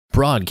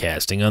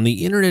broadcasting on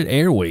the internet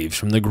airwaves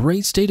from the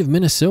great state of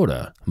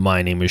Minnesota.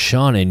 My name is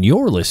Shaun, and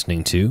you're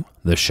listening to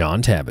The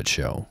Shaun Tabatt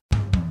Show.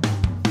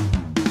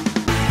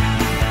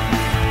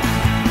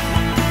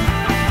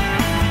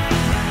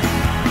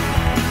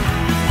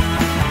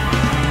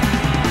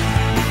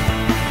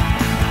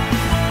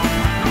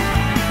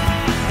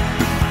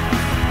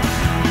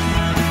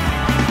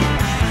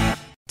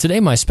 Today,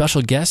 my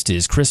special guest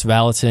is Kris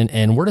Vallotton,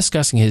 and we're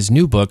discussing his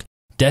new book,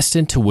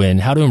 Destined to Win,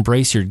 How to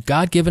Embrace Your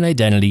God-Given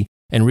Identity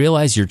and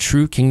Realize Your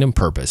True Kingdom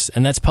Purpose.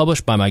 And that's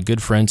published by my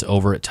good friends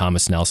over at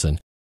Thomas Nelson.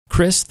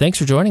 Kris, thanks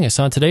for joining us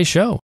on today's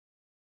show.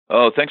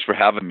 Oh, thanks for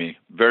having me.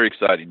 Very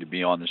exciting to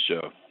be on the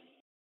show.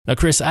 Now,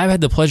 Kris, I've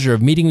had the pleasure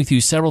of meeting with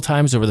you several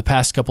times over the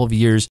past couple of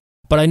years,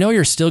 but I know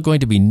you're still going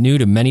to be new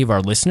to many of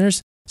our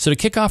listeners. So to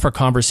kick off our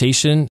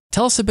conversation,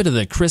 tell us a bit of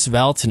the Kris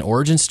Vallotton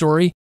origin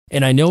story.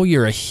 And I know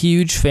you're a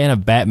huge fan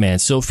of Batman,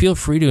 so feel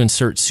free to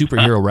insert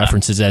superhero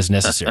references as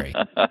necessary.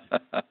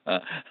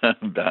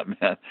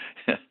 Batman.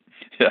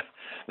 Yeah,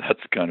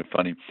 that's kind of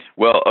funny.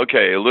 Well,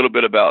 okay, a little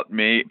bit about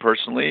me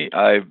personally.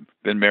 I've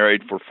been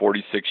married for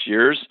 46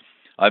 years.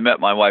 I met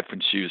my wife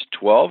when she was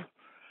 12.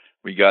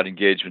 We got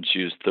engaged when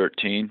she was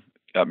 13,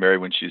 got married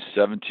when she was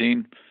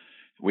 17.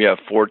 We have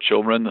 4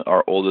 children.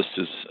 Our oldest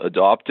is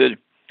adopted,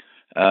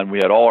 and we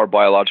had all our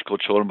biological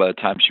children by the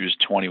time she was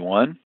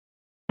 21.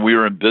 We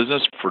were in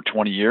business for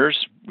 20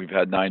 years. We've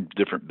had 9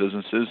 different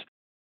businesses.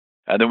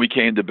 And then we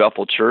came to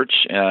Bethel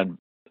Church, and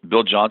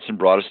Bill Johnson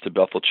brought us to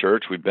Bethel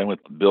Church. We've been with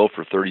Bill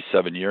for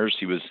 37 years.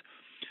 He was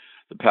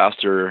the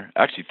pastor,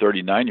 actually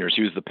 39 years.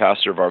 He was the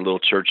pastor of our little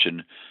church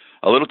in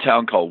a little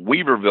town called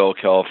Weaverville,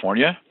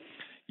 California.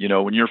 You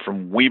know, when you're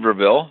from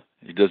Weaverville,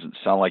 it doesn't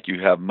sound like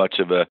you have much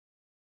of an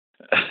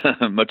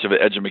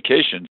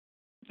education.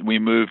 We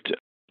moved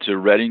to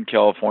Redding,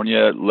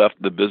 California,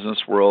 left the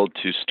business world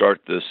to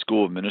start the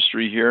School of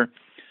Ministry here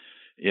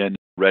in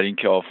Redding,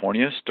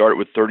 California. Started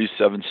with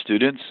 37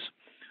 students.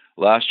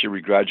 Last year, we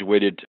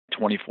graduated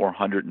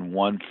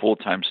 2,401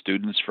 full-time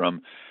students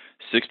from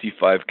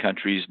 65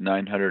 countries,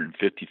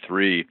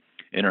 953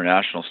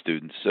 international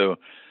students. So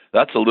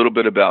that's a little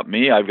bit about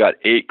me. I've got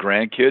 8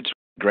 grandkids.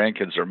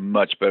 Grandkids are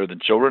much better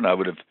than children. I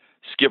would have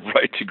skipped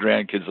right to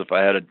grandkids if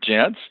I had a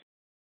chance.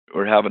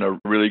 We're having a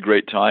really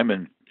great time,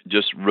 and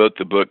just wrote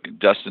the book,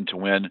 Destined to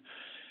Win,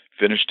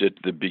 finished it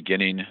at the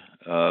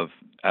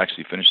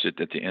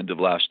end of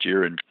last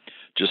year, and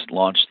just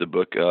launched the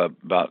book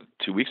about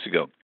 2 weeks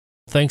ago.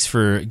 Thanks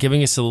for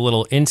giving us a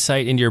little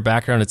insight into your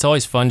background. It's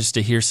always fun just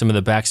to hear some of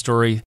the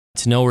backstory,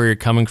 to know where you're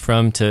coming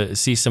from, to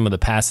see some of the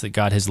paths that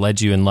God has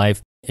led you in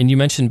life. And you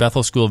mentioned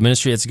Bethel School of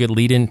Ministry. That's a good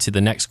lead into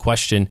the next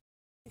question.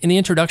 In the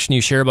introduction,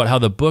 you share about how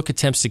the book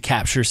attempts to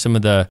capture some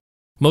of the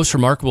most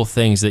remarkable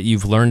things that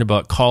you've learned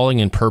about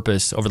calling and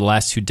purpose over the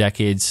last 2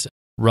 decades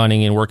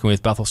running and working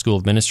with Bethel School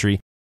of Ministry.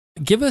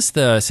 Give us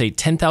the, say,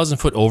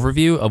 10,000-foot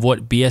overview of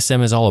what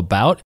BSM is all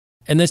about,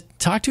 and then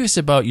talk to us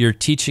about your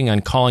teaching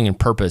on calling and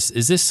purpose.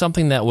 Is this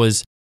something that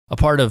was a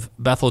part of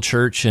Bethel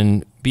Church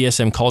and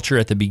BSM culture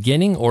at the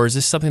beginning, or is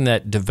this something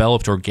that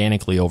developed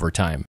organically over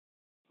time?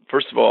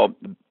 First of all,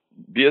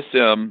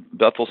 BSM,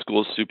 Bethel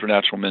School of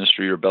Supernatural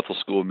Ministry, or Bethel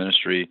School of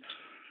Ministry,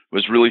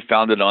 was really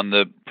founded on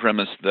the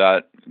premise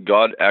that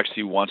God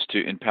actually wants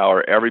to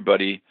empower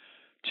everybody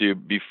to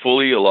be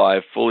fully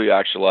alive, fully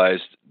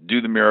actualized, do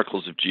the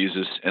miracles of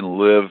Jesus, and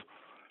live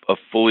a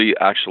fully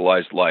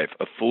actualized life,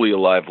 a fully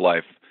alive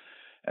life.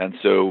 And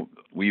so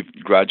we've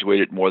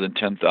graduated more than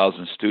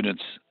 10,000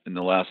 students in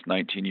the last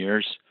 19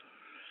 years.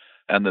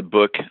 And the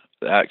book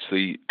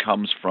actually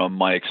comes from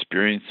my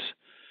experience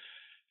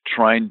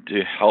trying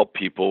to help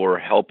people, or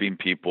helping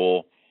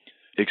people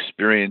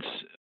experience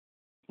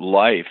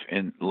life.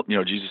 And, you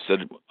know, Jesus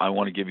said, I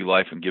want to give you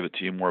life and give it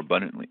to you more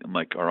abundantly. I'm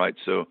like, all right,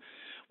 so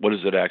what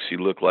does it actually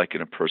look like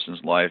in a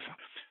person's life?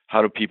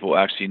 How do people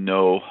actually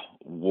know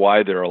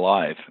why they're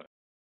alive?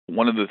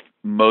 One of the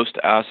most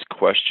asked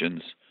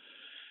questions,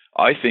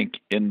 I think,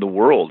 in the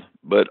world,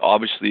 but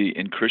obviously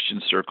in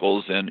Christian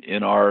circles and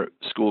in our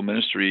school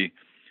ministry,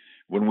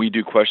 when we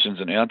do questions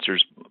and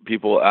answers,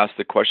 people ask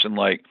the question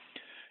like,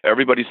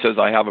 everybody says,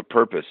 I have a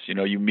purpose. You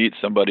know, you meet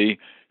somebody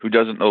who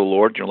doesn't know the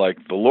Lord, you're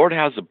like, the Lord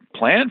has a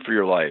plan for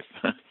your life.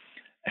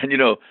 And, you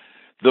know,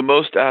 the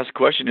most asked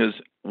question is,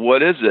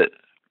 what is it?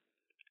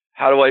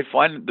 How do I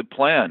find the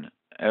plan?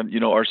 And, you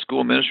know, our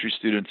school ministry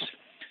students,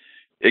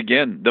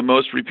 again, the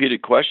most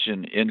repeated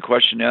question in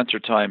question and answer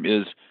time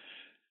is,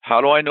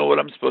 how do I know what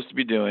I'm supposed to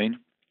be doing?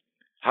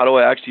 How do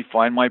I actually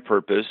find my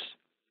purpose?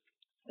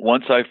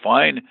 Once I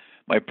find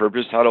my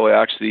purpose, how do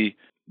I actually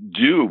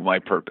do my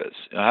purpose?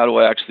 How do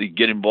I actually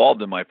get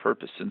involved in my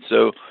purpose? And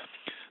so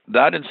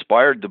that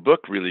inspired the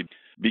book, really,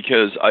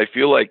 because I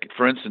feel like,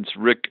 for instance,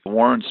 Rick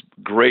Warren's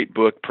great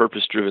book,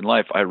 Purpose Driven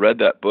Life, I read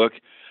that book.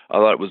 I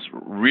thought it was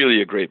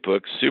really a great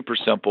book, super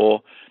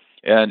simple,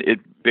 and it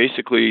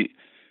basically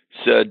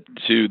said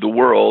to the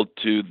world,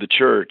 to the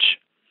church,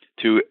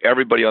 to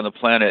everybody on the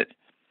planet,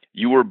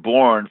 you were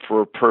born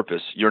for a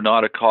purpose. You're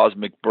not a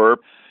cosmic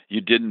burp.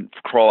 You didn't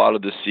crawl out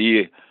of the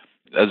sea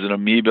as an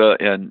amoeba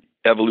and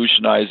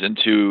evolutionize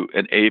into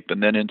an ape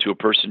and then into a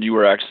person. You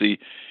were actually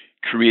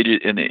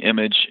created in the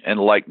image and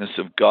likeness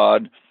of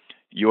God.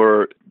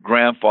 Your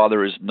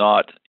grandfather is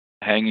not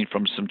hanging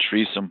from some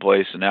tree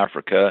someplace in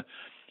Africa.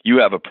 You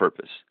have a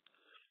purpose.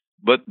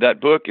 But that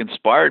book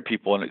inspired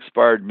people and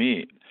inspired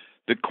me.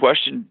 The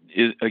question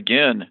is,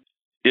 again,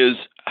 is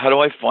how do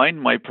I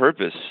find my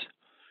purpose?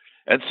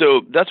 And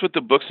so that's what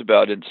the book's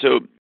about. And so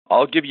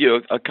I'll give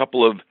you a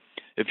couple of,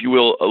 if you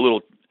will,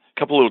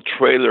 couple little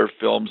trailer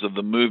films of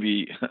the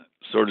movie,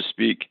 so to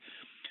speak.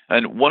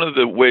 And one of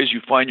the ways you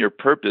find your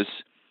purpose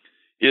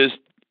is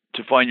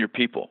to find your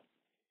people.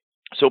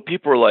 So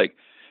people are like,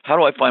 how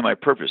do I find my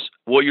purpose?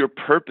 Well, your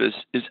purpose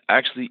is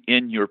actually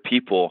in your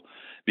people,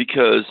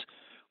 because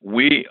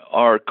we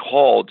are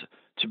called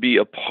to be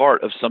a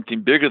part of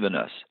something bigger than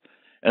us.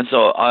 And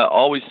so I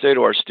always say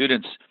to our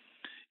students,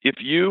 if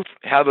you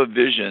have a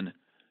vision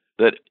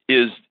that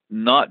is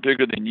not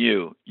bigger than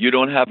you, you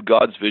don't have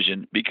God's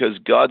vision, because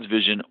God's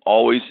vision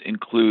always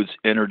includes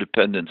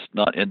interdependence,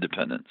 not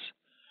independence.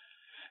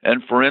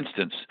 And for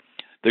instance,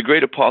 the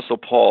great apostle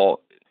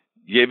Paul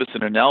gave us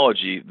an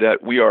analogy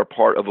that we are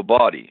part of a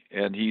body.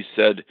 And he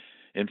said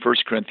in 1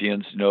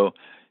 Corinthians,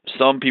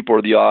 some people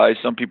are the eye,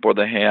 some people are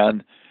the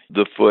hand,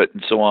 the foot,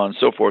 and so on and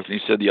so forth. And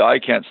he said, the eye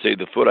can't say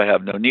to the foot, I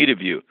have no need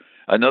of you.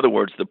 In other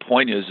words, the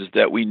point is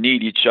that we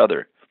need each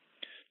other.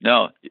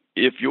 Now,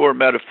 if you're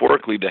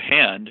metaphorically the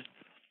hand,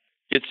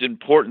 it's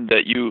important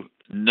that you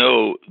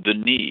know the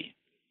knee.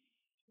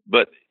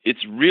 But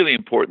it's really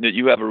important that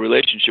you have a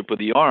relationship with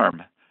the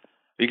arm.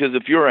 Because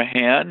if you're a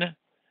hand,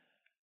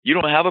 you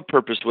don't have a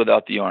purpose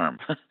without the arm.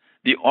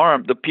 The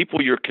arm, the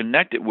people you're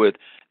connected with,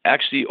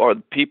 actually are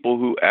the people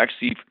who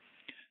actually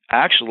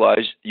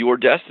actualize your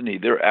destiny.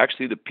 They're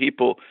actually the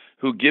people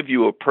who give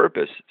you a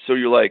purpose. So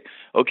you're like,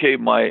 okay,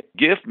 my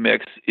gift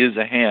mix is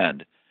a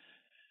hand.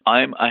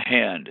 I'm a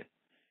hand.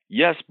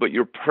 Yes, but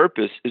your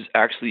purpose is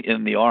actually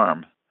in the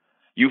arm.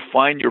 You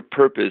find your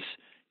purpose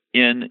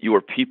in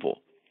your people.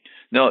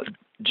 Now,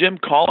 Jim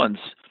Collins,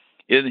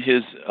 in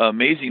his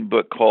amazing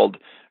book called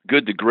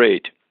Good to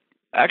Great,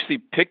 actually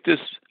picked this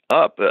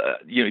up.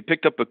 He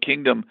picked up a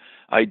kingdom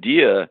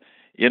idea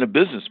in a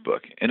business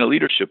book, in a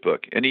leadership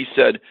book. And he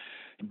said,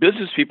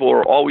 business people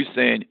are always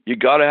saying, you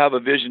got to have a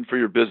vision for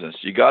your business.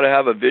 You got to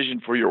have a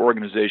vision for your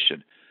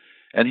organization.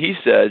 And he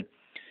said,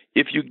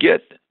 if you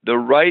get the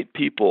right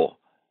people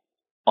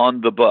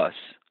on the bus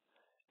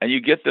and you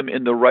get them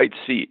in the right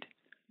seat,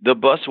 the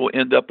bus will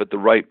end up at the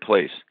right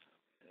place.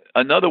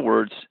 In other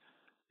words,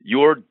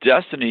 your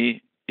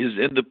destiny is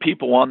in the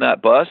people on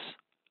that bus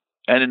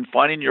and in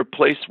finding your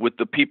place with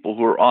the people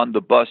who are on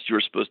the bus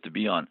you're supposed to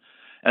be on.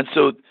 And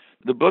so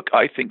the book,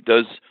 I think,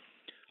 does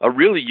a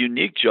really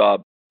unique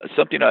job,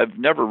 something I've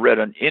never read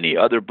on any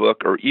other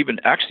book or even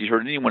actually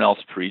heard anyone else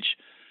preach.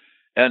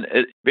 And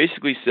it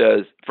basically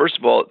says, first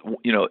of all,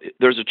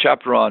 there's a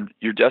chapter on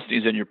your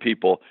destinies and your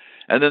people.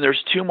 And then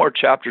there's 2 more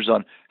chapters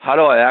on how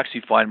do I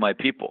actually find my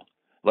people?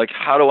 Like,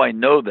 how do I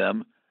know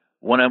them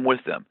when I'm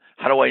with them?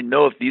 How do I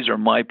know if these are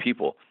my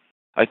people?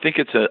 I think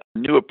it's a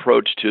new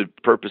approach to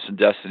purpose and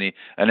destiny,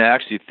 and I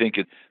actually think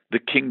it's the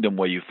kingdom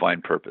way you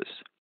find purpose.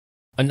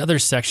 Another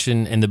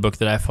section in the book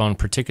that I found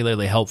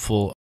particularly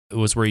helpful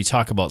was where you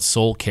talk about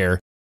soul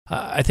care.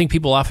 I think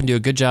people often do a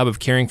good job of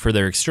caring for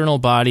their external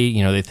body.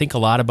 They think a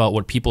lot about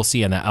what people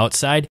see on the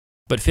outside,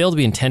 but fail to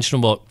be intentional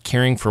about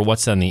caring for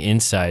what's on the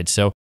inside.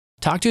 So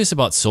talk to us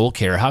about soul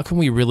care. How can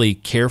we really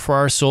care for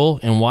our soul,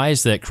 and why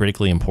is that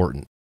critically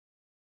important?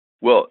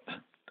 Well,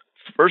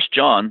 1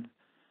 John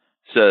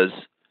says,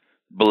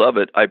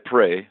 Beloved, I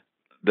pray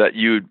that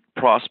you'd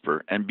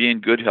prosper and be in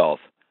good health,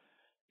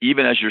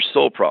 even as your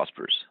soul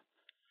prospers.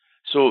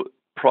 So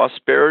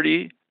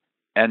prosperity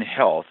and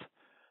health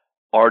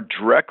are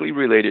directly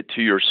related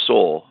to your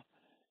soul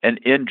and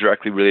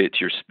indirectly related to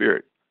your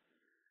spirit.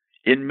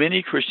 In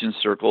many Christian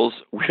circles,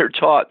 we're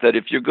taught that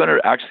if you're going to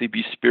actually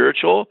be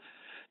spiritual,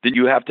 then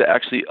you have to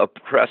actually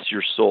oppress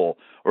your soul,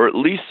 or at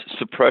least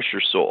suppress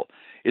your soul.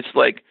 It's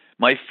like,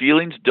 my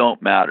feelings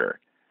don't matter.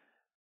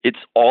 It's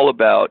all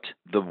about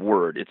the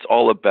Word. It's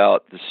all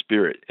about the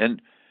Spirit.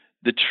 And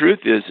the truth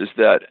is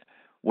that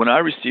when I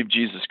received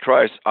Jesus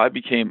Christ, I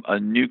became a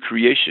new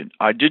creation.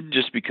 I didn't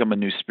just become a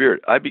new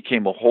spirit. I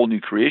became a whole new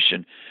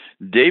creation.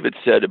 David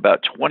said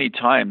about 20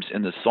 times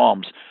in the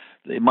Psalms,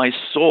 my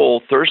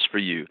soul thirsts for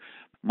you.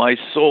 My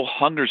soul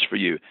hungers for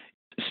you.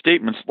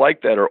 Statements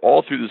like that are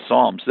all through the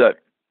Psalms, that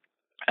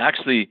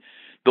actually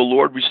the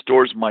Lord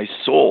restores my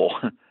soul.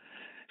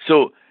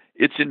 So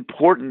it's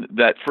important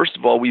that, first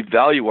of all, we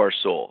value our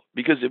soul,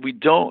 because if we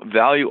don't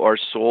value our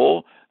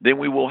soul, then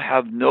we will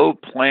have no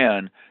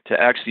plan to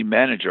actually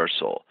manage our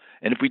soul.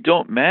 And if we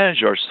don't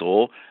manage our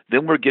soul,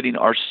 then we're getting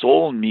our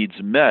soul needs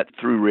met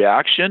through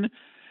reaction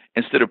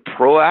instead of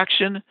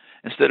proaction.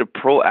 Instead of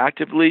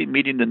proactively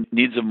meeting the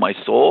needs of my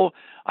soul,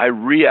 I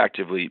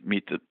reactively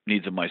meet the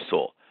needs of my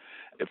soul.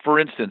 For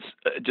instance,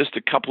 just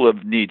a couple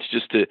of needs,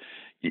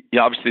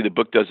 obviously the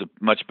book does a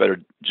much better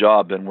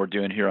job than we're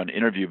doing here on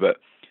Interview, but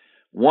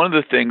one of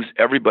the things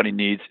everybody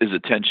needs is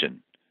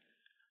attention.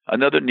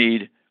 Another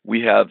need,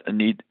 we have a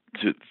need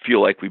to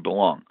feel like we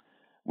belong.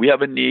 We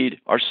have a need,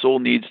 our soul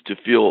needs to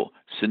feel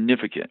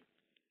significant.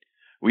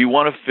 We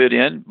want to fit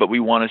in, but we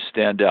want to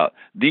stand out.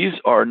 These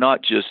are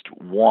not just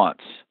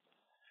wants.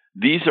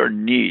 These are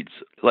needs.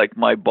 Like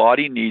my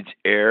body needs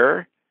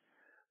air,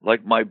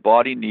 like my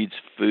body needs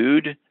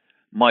food.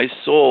 My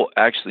soul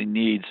actually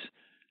needs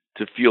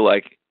to feel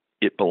like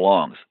it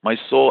belongs. My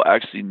soul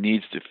actually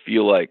needs to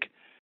feel like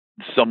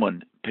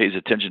someone pays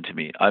attention to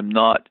me. I'm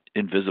not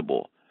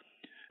invisible.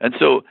 And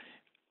so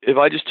if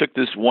I just took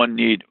this one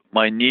need,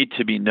 my need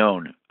to be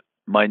known,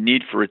 my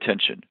need for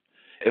attention,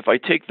 if I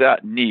take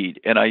that need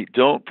and I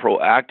don't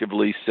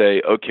proactively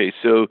say, okay,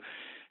 so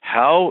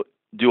how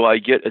do I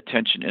get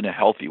attention in a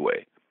healthy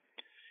way?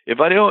 If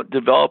I don't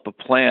develop a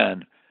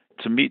plan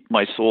to meet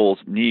my soul's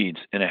needs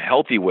in a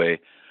healthy way,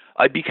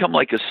 I become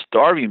like a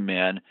starving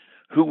man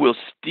who will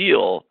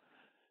steal.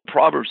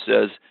 Proverbs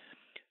says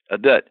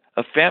that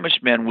a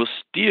famished man will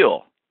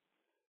steal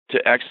to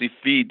actually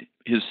feed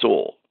his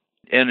soul.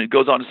 And it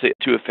goes on to say,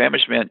 to a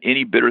famished man,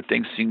 any bitter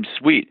thing seems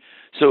sweet.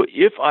 So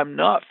if I'm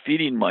not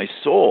feeding my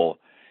soul,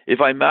 if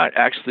I'm not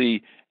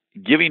actually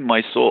giving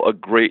my soul a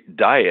great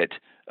diet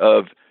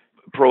of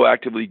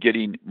proactively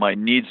getting my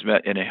needs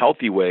met in a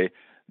healthy way,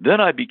 then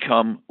I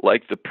become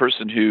like the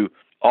person who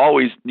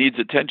always needs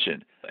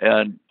attention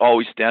and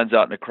always stands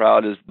out in a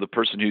crowd as the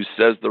person who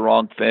says the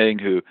wrong thing,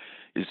 who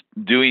is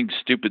doing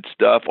stupid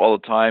stuff all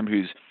the time,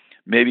 who's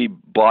maybe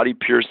body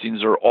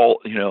piercings or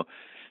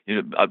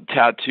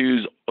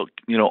tattoos,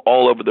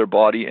 all over their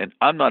body. And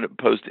I'm not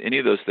opposed to any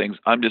of those things.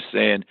 I'm just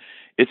saying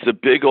it's a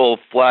big old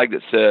flag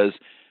that says,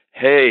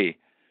 hey,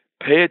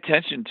 pay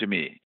attention to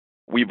me.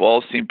 We've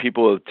all seen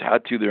people who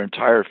tattoo their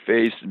entire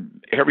face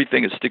and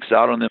everything that sticks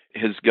out on them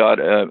has got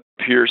a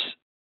pierce.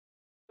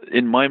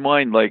 In my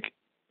mind, like,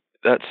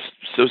 that's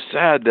so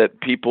sad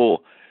that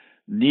people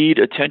need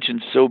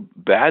attention so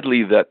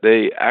badly that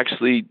they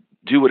actually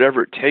do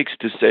whatever it takes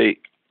to say,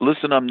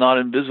 listen, I'm not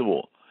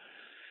invisible.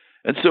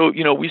 And so,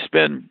 we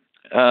spend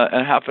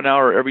a half an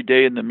hour every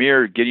day in the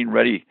mirror getting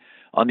ready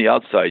on the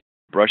outside,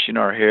 brushing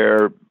our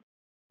hair,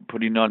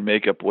 putting on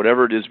makeup,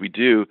 whatever it is we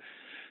do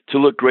to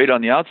look great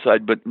on the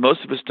outside. But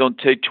most of us don't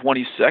take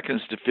 20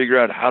 seconds to figure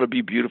out how to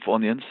be beautiful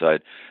on the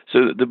inside.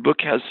 So the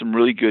book has some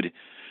really good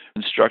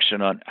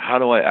instruction on how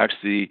do I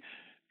actually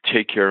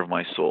take care of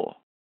my soul.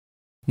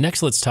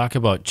 Next, let's talk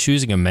about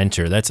choosing a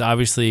mentor. That's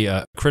obviously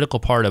a critical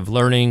part of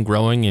learning,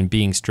 growing, and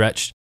being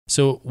stretched.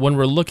 So when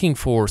we're looking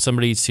for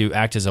somebody to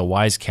act as a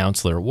wise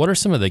counselor, what are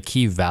some of the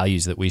key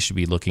values that we should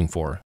be looking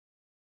for?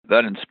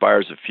 That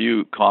inspires a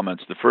few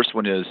comments. The first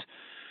one is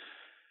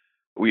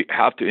we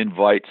have to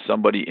invite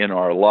somebody in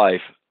our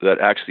life that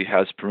actually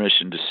has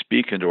permission to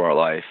speak into our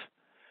life.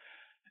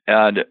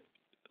 And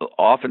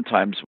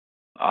oftentimes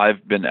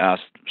I've been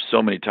asked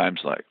so many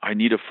times, like, I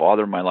need a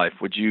father in my life.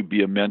 Would you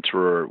be a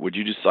mentor? Or would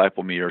you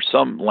disciple me? Or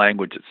some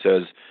language that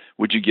says,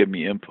 would you give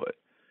me input?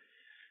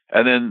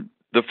 And then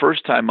the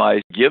first time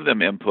I give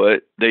them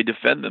input, they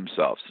defend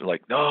themselves. They're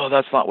like, no,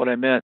 that's not what I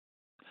meant.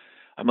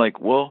 I'm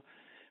like, well,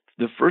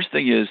 the first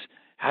thing is,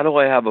 how do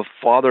I have a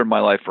father in my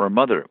life or a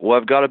mother? Well,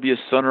 I've got to be a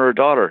son or a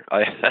daughter.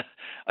 I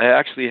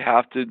actually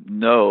have to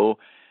know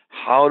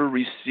how to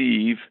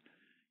receive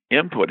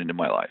input into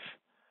my life.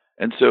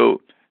 And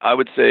so I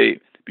would say,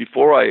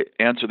 before I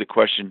answer the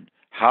question,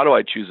 how do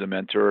I choose a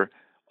mentor?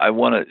 I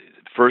want to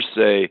first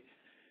say,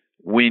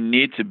 we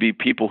need to be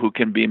people who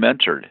can be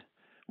mentored.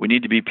 We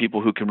need to be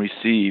people who can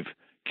receive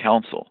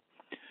counsel.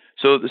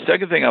 So the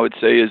second thing I would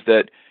say is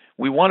that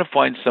we want to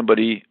find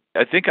somebody.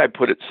 I think I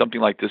put it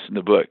something like this in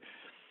the book.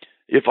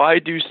 If I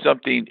do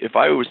something, if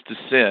I was to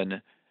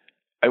sin,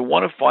 I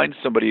want to find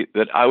somebody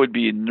that I would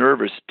be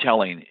nervous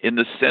telling, in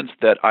the sense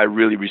that I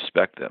really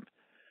respect them.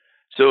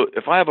 So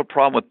if I have a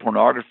problem with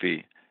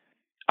pornography,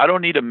 I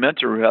don't need a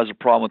mentor who has a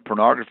problem with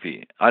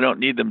pornography. I don't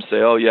need them to say,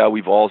 oh, yeah,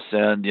 we've all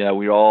sinned. Yeah,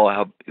 we all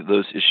have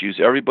those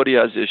issues. Everybody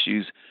has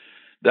issues.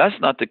 That's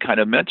not the kind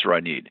of mentor I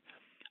need.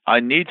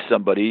 I need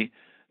somebody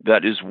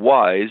that is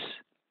wise,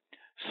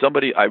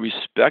 somebody I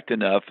respect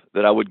enough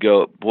that I would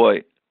go,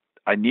 boy,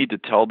 I need to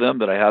tell them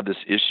that I have this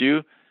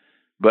issue,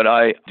 but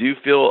I do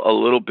feel a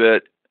little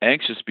bit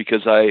anxious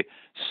because I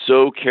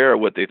so care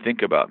what they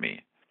think about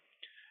me.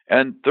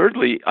 And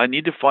thirdly, I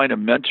need to find a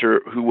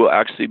mentor who will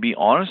actually be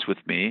honest with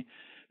me,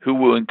 who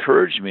will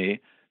encourage me,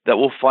 that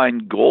will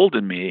find gold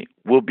in me,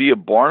 will be a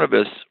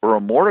Barnabas or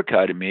a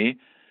Mordecai to me,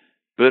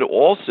 but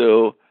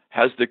also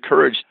has the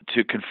courage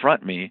to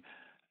confront me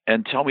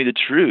and tell me the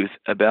truth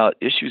about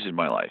issues in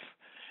my life.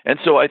 And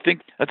so I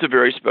think that's a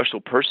very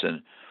special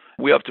person.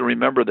 We have to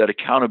remember that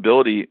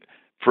accountability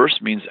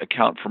first means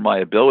account for my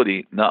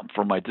ability, not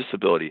for my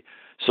disability.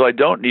 So I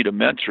don't need a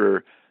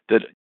mentor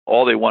that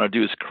all they want to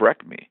do is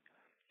correct me.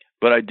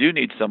 But I do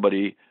need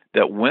somebody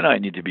that when I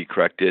need to be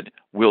corrected,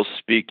 will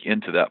speak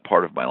into that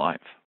part of my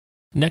life.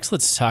 Next,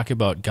 let's talk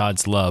about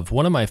God's love.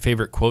 One of my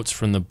favorite quotes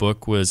from the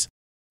book was,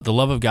 the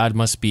love of God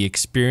must be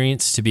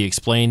experienced to be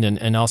explained,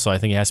 and also I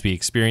think it has to be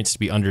experienced to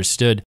be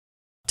understood.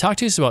 Talk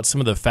to us about some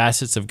of the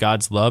facets of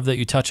God's love that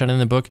you touch on in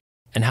the book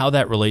and how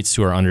that relates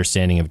to our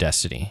understanding of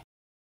destiny.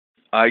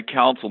 I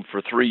counseled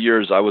for 3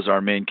 years. I was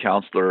our main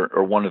counselor,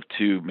 or one of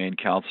two main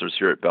counselors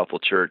here at Bethel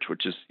Church,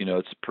 which is,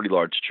 it's a pretty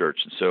large church.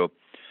 And so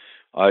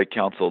I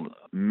counseled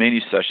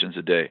many sessions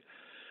a day.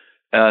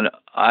 And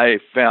I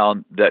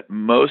found that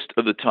most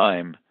of the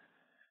time,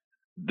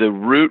 the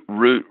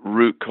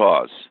root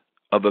cause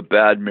of a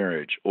bad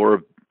marriage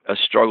or a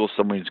struggle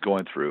someone's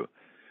going through,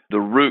 the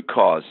root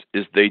cause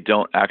is they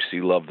don't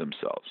actually love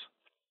themselves.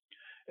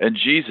 And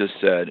Jesus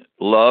said,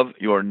 love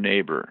your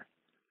neighbor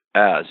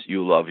as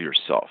you love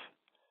yourself.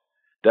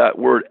 That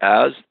word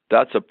as,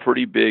 that's a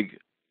pretty big,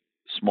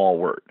 small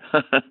word.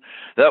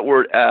 That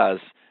word as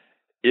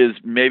is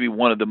maybe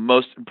one of the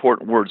most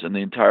important words in the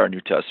entire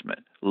New Testament.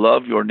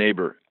 Love your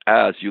neighbor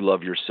as you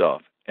love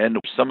yourself. And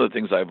some of the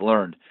things I've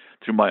learned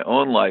through my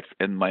own life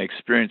and my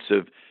experience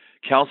of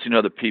counseling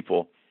other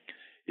people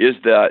is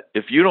that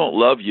if you don't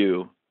love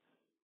you,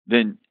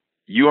 then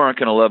you aren't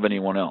going to love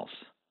anyone else.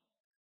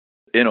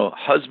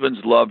 Husbands,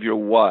 love your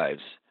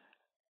wives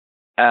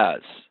as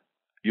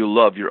you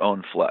love your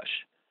own flesh.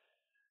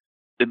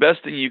 The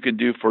best thing you can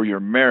do for your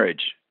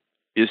marriage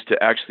is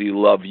to actually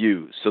love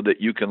you so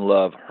that you can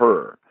love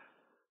her,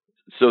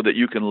 so that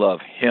you can love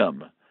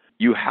him.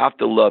 You have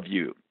to love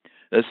you.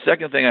 The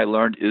second thing I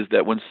learned is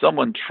that when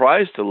someone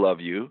tries to love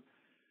you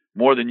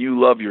more than you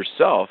love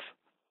yourself,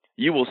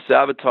 you will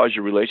sabotage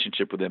your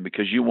relationship with them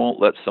because you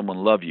won't let someone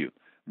love you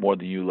more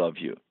than you love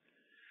you.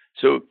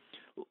 So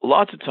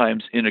lots of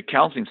times in a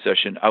counseling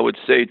session, I would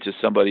say to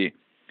somebody,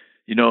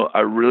 I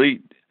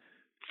really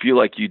feel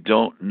like you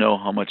don't know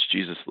how much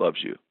Jesus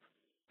loves you.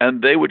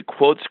 And they would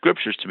quote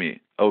scriptures to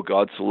me. Oh,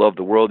 God so loved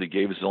the world, he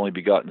gave his only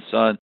begotten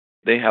son.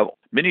 They have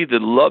many of the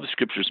love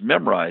scriptures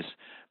memorized,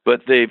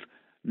 but they've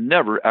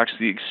never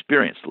actually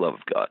experienced the love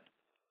of God.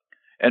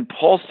 And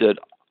Paul said,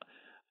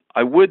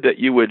 I would that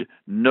you would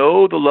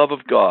know the love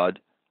of God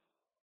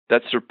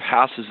that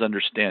surpasses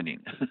understanding.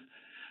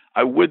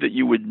 I would that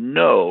you would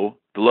know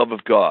the love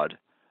of God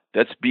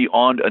that's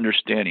beyond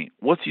understanding.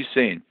 What's he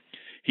saying?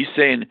 He's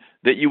saying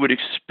that you would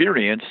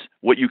experience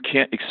what you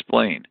can't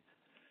explain.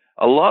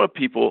 A lot of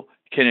people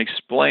can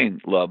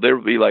explain love. They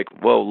would be like,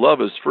 well,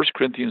 love is 1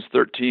 Corinthians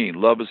 13.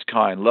 Love is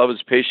kind. Love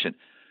is patient.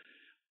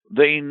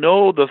 They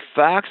know the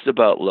facts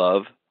about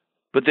love,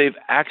 but they've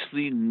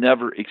actually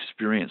never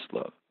experienced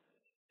love.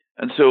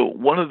 And so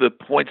one of the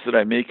points that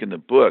I make in the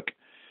book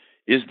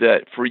is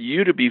that for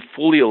you to be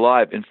fully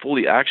alive and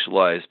fully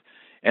actualized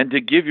and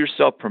to give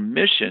yourself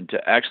permission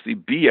to actually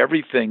be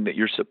everything that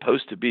you're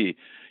supposed to be,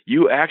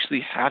 you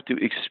actually have to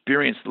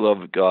experience the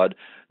love of God,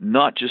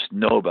 not just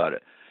know about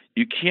it.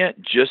 You can't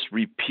just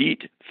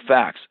repeat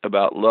facts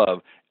about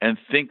love and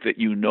think that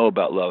you know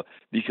about love,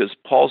 because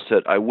Paul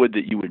said, I would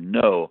that you would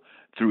know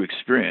through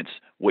experience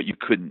what you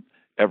couldn't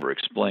ever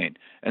explain.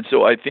 And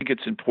so I think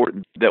it's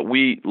important that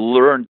we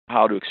learn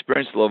how to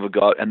experience the love of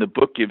God, and the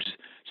book gives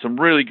some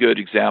really good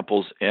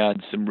examples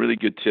and some really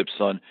good tips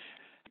on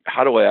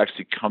how do I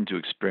actually come to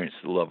experience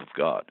the love of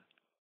God.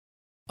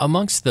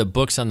 Amongst the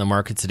books on the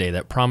market today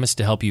that promise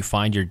to help you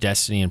find your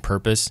destiny and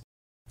purpose,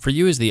 for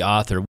you as the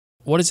author,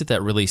 what is it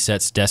that really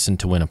sets Destined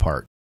to Win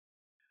apart?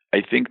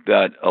 I think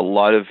that a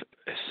lot of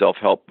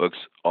self-help books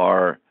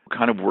are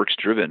kind of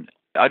works-driven.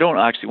 I don't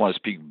actually want to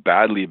speak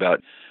badly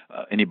about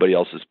anybody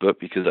else's book,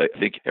 because I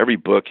think every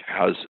book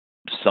has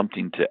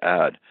something to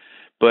add.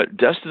 But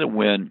Destined to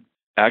Win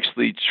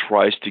actually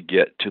tries to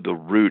get to the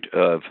root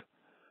of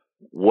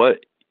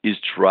what is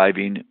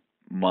driving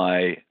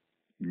my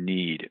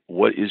need,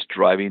 what is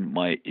driving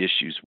my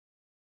issues,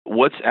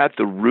 what's at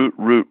the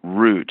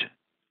root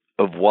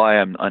of why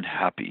I'm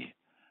unhappy.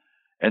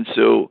 And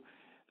so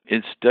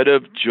instead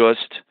of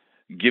just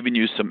giving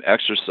you some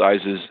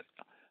exercises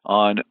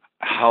on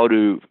how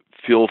to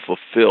feel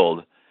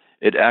fulfilled,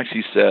 it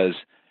actually says,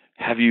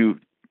 have you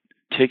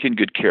taken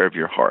good care of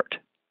your heart?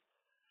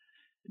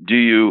 Do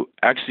you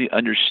actually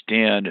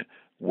understand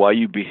why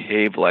you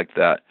behave like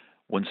that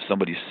when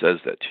somebody says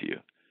that to you?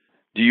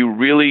 Do you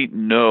really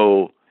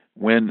know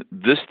when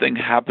this thing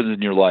happens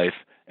in your life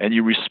and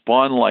you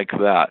respond like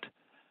that?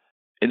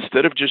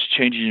 Instead of just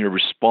changing your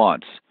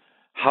response,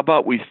 how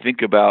about we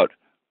think about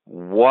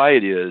why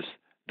it is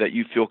that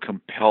you feel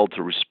compelled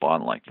to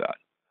respond like that?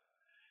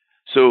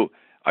 So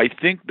I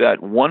think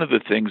that one of the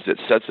things that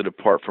sets it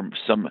apart from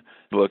some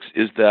books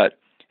is that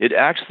it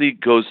actually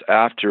goes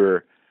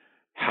after,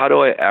 how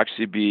do I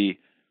actually be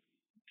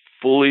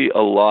fully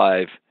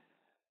alive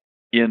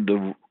in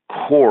the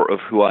core of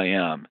who I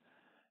am,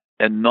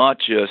 and not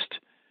just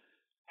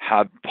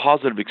have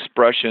positive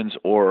expressions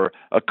or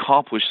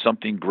accomplish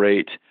something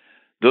great.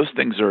 Those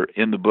things are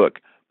in the book.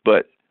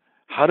 But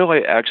how do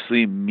I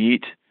actually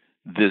meet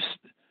this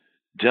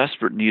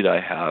desperate need I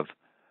have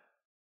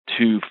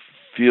to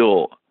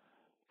feel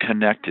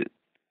connected,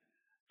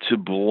 to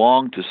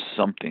belong to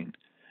something,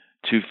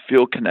 to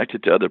feel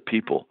connected to other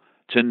people,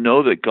 to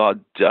know that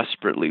God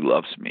desperately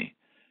loves me?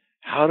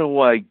 How do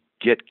I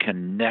get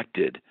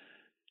connected?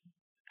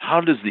 How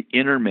does the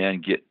inner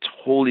man get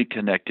totally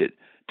connected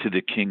to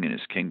the King and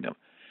his kingdom?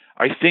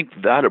 I think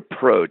that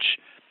approach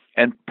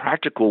and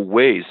practical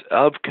ways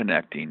of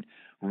connecting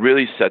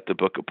really set the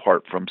book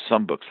apart from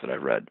some books that I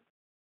read.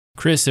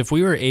 Kris, if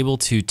we were able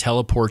to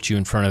teleport you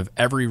in front of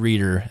every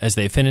reader as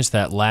they finish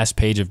that last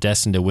page of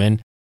Destined to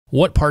Win,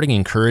 what parting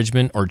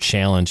encouragement or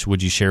challenge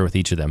would you share with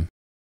each of them?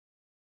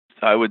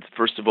 I would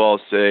first of all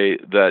say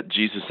that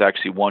Jesus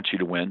actually wants you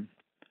to win,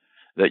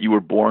 that you were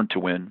born to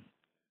win.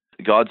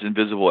 God's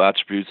invisible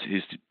attributes,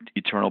 his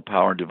eternal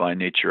power and divine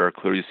nature, are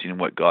clearly seen in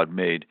what God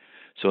made.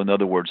 So in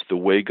other words, the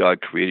way God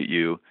created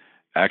you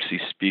actually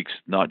speaks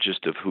not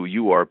just of who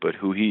you are, but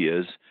who he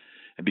is.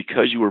 And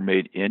because you were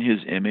made in his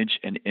image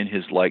and in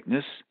his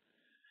likeness,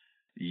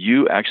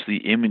 you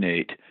actually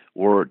emanate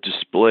or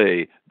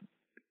display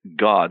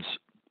God's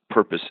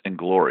purpose and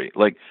glory.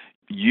 Like,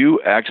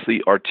 you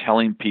actually are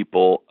telling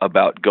people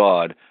about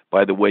God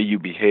by the way you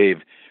behave,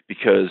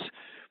 because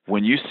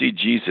when you see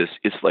Jesus,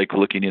 it's like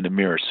looking in a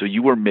mirror. So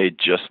you were made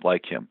just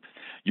like him.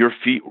 Your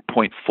feet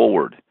point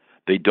forward.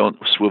 They don't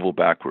swivel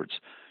backwards.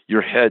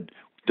 Your head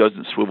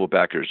doesn't swivel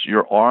backwards.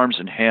 Your arms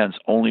and hands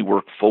only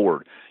work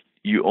forward.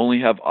 You only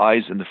have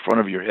eyes in the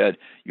front of your head.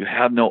 You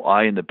have no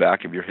eye in the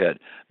back of your head.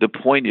 The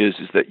point is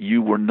that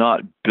you were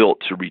not built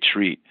to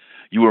retreat.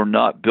 You were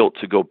not built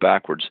to go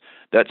backwards.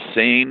 That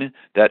saying,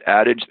 that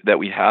adage that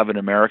we have in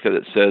America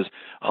that says,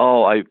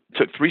 oh, I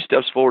took 3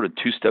 steps forward and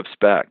 2 steps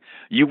back.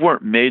 You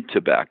weren't made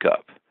to back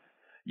up.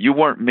 You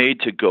weren't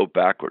made to go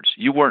backwards.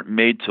 You weren't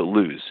made to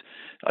lose.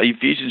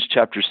 Ephesians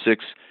chapter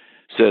 6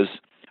 says,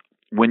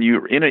 when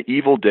you're in an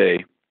evil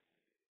day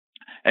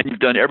and you've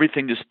done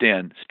everything to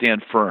stand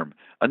firm.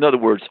 In other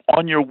words,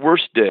 on your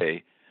worst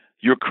day,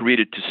 you're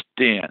created to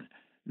stand,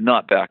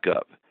 not back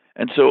up.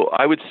 And so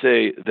I would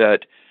say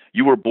that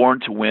you were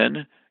born to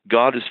win.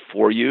 God is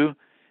for you.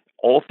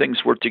 All things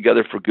work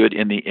together for good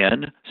in the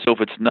end. So if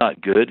it's not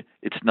good,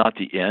 it's not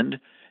the end.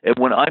 And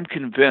when I'm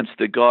convinced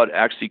that God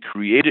actually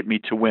created me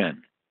to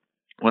win,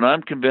 when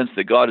I'm convinced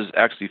that God is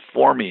actually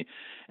for me,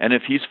 and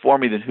if he's for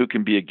me, then who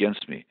can be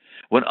against me?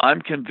 When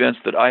I'm convinced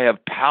that I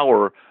have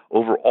power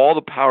over all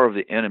the power of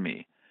the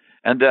enemy,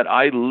 and that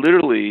I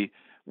literally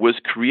was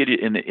created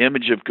in the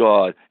image of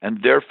God, and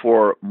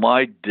therefore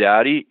my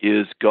daddy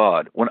is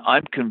God. When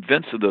I'm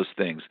convinced of those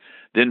things,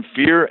 then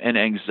fear and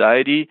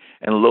anxiety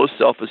and low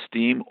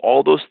self-esteem,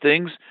 all those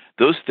things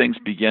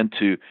begin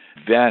to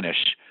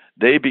vanish.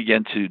 They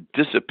begin to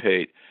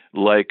dissipate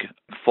like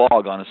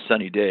fog on a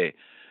sunny day.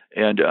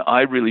 And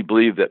I really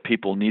believe that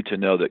people need to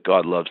know that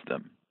God loves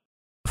them.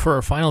 For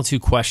our final 2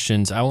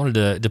 questions, I wanted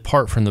to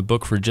depart from the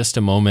book for just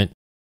a moment.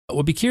 I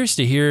would be curious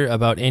to hear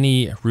about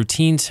any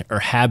routines or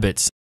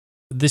habits.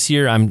 This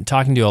year, I'm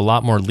talking to a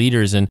lot more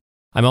leaders, and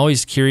I'm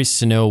always curious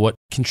to know what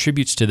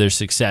contributes to their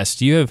success.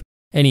 Do you have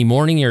any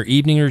morning or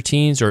evening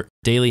routines or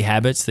daily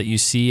habits that you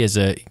see as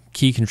a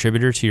key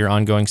contributor to your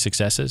ongoing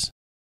successes?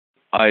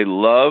 I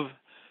love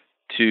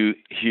to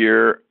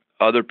hear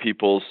other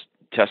people's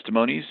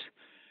testimonies.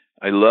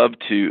 I love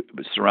to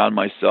surround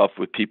myself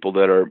with people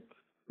that are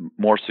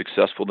more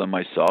successful than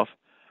myself.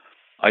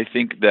 I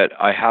think that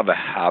I have a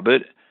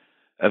habit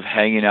of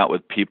hanging out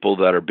with people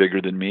that are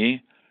bigger than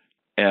me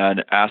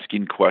and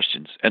asking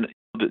questions. And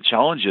the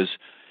challenge is,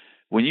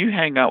 when you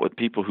hang out with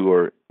people who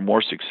are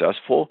more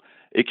successful,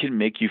 it can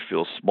make you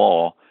feel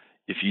small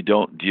if you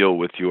don't deal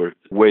with your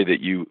way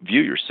that you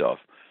view yourself.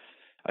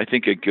 I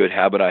think a good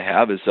habit I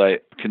have is I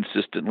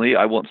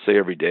won't say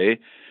every day,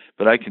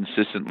 but I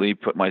consistently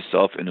put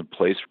myself in a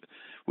place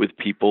with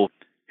people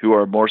who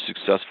are more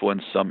successful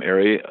in some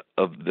area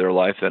of their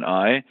life than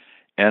I,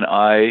 and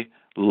I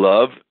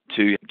love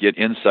to get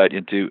insight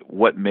into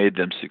what made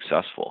them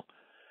successful.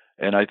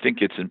 And I think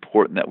it's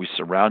important that we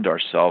surround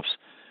ourselves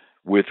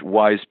with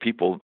wise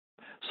people.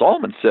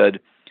 Solomon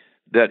said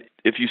that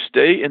if you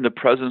stay in the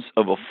presence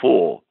of a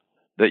fool,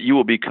 that you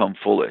will become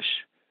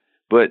foolish.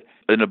 But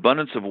in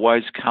abundance of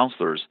wise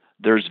counselors,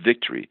 there's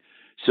victory.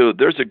 So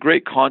there's a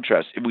great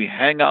contrast. If we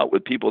hang out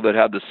with people that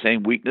have the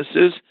same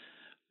weaknesses,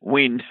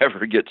 we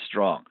never get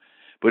strong.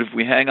 But if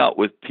we hang out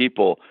with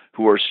people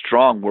who are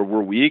strong where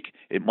we're weak,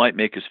 it might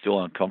make us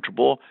feel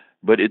uncomfortable,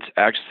 but it's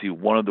actually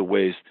one of the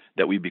ways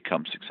that we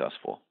become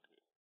successful.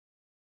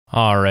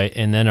 All right.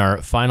 And then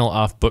our final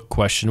off-book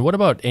question. What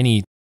about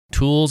any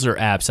tools or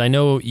apps? I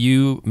know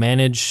you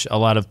manage a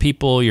lot of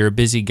people. You're a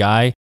busy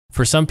guy.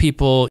 For some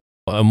people,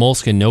 a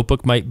Moleskine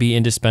notebook might be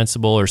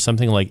indispensable, or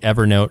something like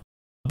Evernote.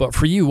 But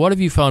for you, what have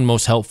you found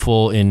most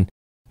helpful in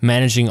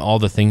managing all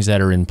the things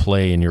that are in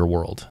play in your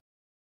world?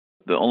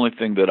 The only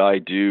thing that I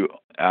do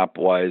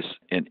app-wise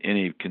in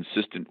any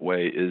consistent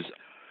way is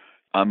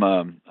I'm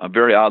a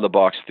very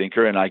out-of-the-box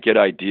thinker, and I get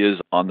ideas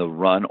on the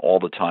run all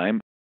the time.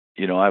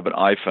 You know, I have an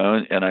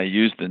iPhone, and I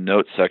use the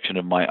notes section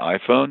of my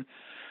iPhone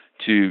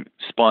to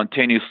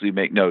spontaneously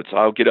make notes.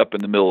 I'll get up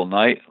in the middle of the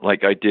night,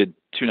 like I did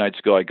 2 nights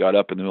ago. I got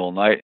up in the middle of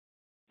the night.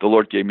 The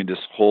Lord gave me this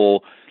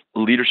whole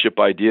leadership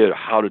idea of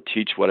how to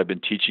teach what I've been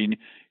teaching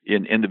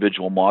in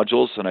individual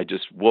modules, and I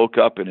just woke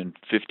up, and in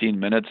 15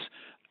 minutes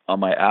on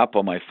my app,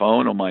 on my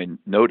phone, on my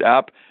note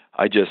app,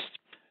 I just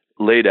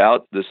laid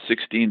out the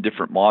 16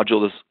 different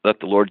modules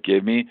that the Lord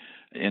gave me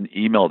and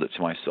emailed it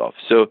to myself.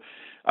 So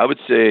I would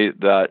say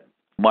that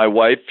my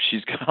wife,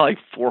 she's got like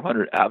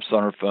 400 apps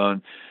on her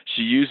phone.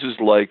 She uses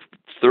like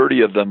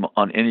 30 of them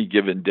on any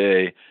given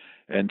day.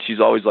 And she's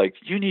always like,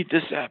 you need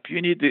this app.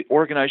 You need to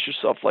organize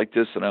yourself like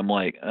this. And I'm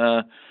like,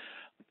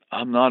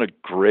 I'm not a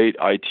great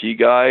IT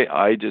guy.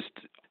 I just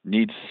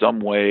need some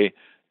way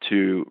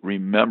to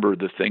remember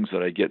the things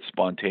that I get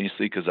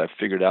spontaneously, because I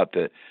figured out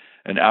that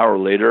an hour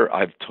later,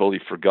 I've totally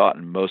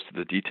forgotten most of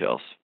the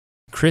details.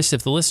 Kris,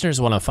 if the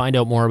listeners want to find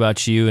out more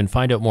about you and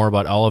find out more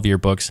about all of your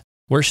books,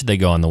 where should they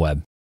go on the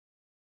web?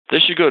 They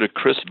should go to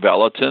Kris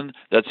Vallotton.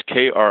 That's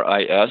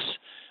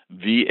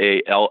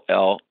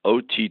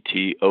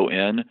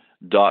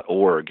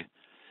KrisVallotton.org.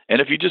 And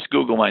if you just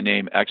Google my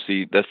name,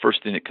 actually, the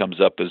first thing that comes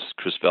up is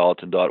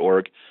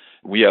KrisVallotton.org.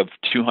 We have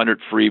 200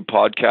 free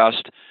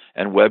podcasts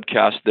and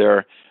webcasts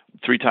there.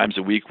 3 times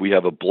a week, we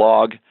have a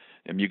blog,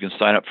 and you can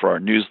sign up for our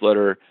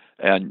newsletter,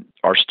 and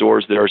our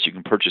store's there, so you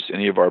can purchase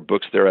any of our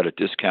books there at a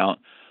discount.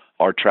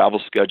 Our travel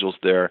schedule's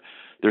there.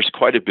 There's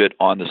quite a bit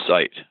on the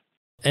site.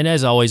 And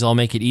as always, I'll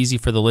make it easy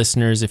for the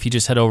listeners. If you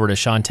just head over to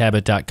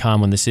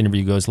ShaunTabatt.com when this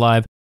interview goes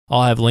live,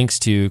 I'll have links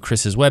to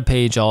Kris's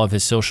webpage, all of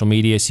his social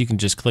media, so you can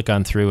just click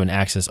on through and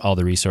access all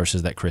the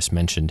resources that Kris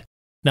mentioned.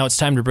 Now it's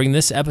time to bring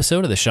this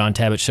episode of the Shaun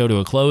Tabatt Show to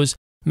a close.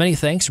 Many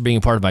thanks for being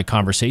a part of my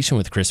conversation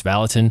with Kris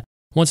Vallotton.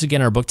 Once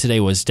again, our book today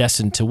was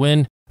Destined to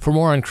Win. For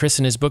more on Kris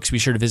and his books, be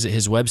sure to visit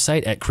his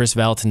website at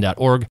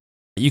KrisVallotton.org.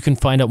 You can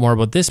find out more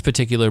about this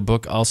particular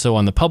book also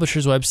on the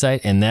publisher's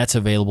website, and that's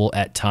available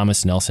at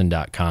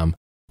thomasnelson.com.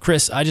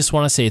 Kris, I just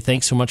want to say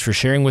thanks so much for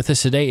sharing with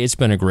us today. It's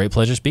been a great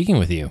pleasure speaking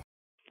with you.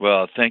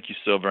 Well, thank you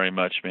so very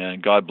much, man.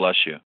 God bless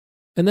you.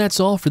 And that's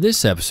all for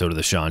this episode of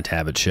the Shaun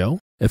Tabatt Show.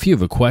 If you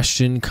have a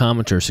question,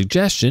 comment, or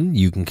suggestion,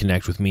 you can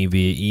connect with me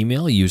via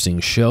email using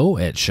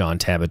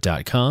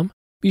show@ShaunTabatt.com.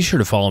 Be sure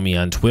to follow me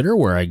on Twitter,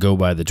 where I go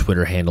by the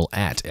Twitter handle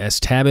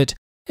 @STabatt.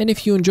 And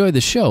if you enjoy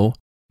the show,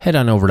 head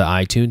on over to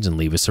iTunes and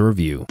leave us a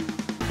review.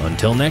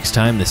 Until next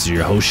time, this is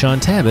your host, Shaun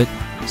Tabatt,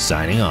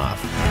 signing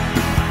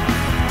off.